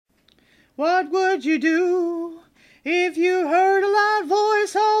What would you do if you heard a loud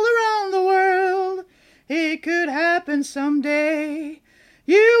voice all around the world? It could happen someday.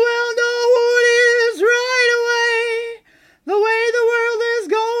 You will know who it is right away. The way the world is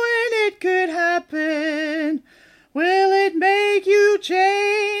going, it could happen. Will it make you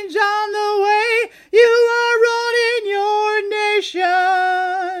change on the way you are running your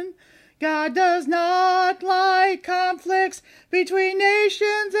nation? God does not like conflicts between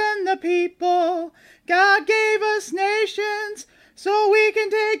nations and the people. God gave us nations so we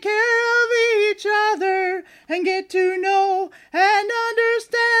can take care of each other and get to know and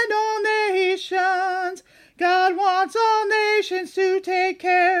understand all nations. God wants all nations to take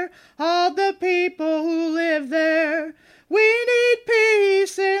care